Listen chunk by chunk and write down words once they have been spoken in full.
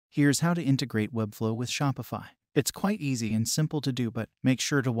Here's how to integrate Webflow with Shopify. It's quite easy and simple to do, but make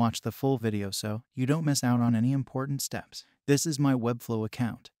sure to watch the full video so you don't miss out on any important steps. This is my Webflow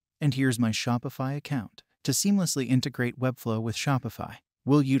account, and here's my Shopify account. To seamlessly integrate Webflow with Shopify,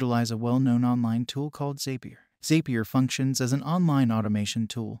 we'll utilize a well-known online tool called Zapier. Zapier functions as an online automation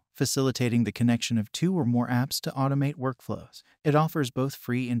tool, facilitating the connection of two or more apps to automate workflows. It offers both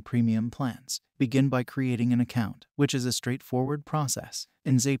free and premium plans. Begin by creating an account, which is a straightforward process.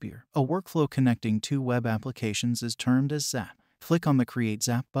 In Zapier, a workflow connecting two web applications is termed as Zap. Click on the Create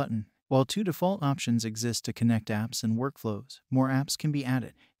Zap button. While two default options exist to connect apps and workflows, more apps can be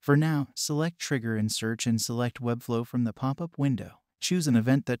added. For now, select Trigger in Search and select Webflow from the pop-up window. Choose an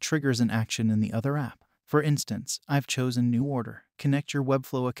event that triggers an action in the other app. For instance, I've chosen New Order. Connect your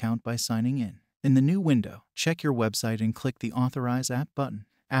Webflow account by signing in. In the new window, check your website and click the Authorize App button.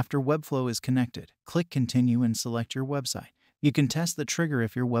 After Webflow is connected, click Continue and select your website. You can test the trigger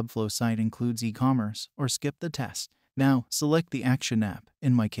if your Webflow site includes Ecommerce, or skip the test. Now, select the Action app,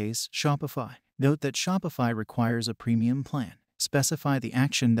 in my case, Shopify. Note that Shopify requires a premium plan. Specify the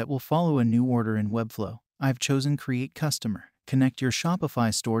action that will follow a new order in Webflow. I've chosen Create Customer. Connect your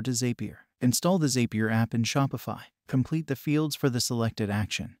Shopify store to Zapier. Install the Zapier app in Shopify. Complete the fields for the selected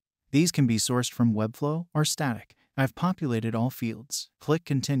action. These can be sourced from Webflow or static. I've populated all fields. Click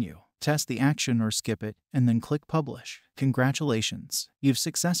Continue. Test the action or skip it, and then click Publish. Congratulations! You've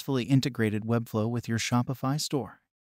successfully integrated Webflow with your Shopify store.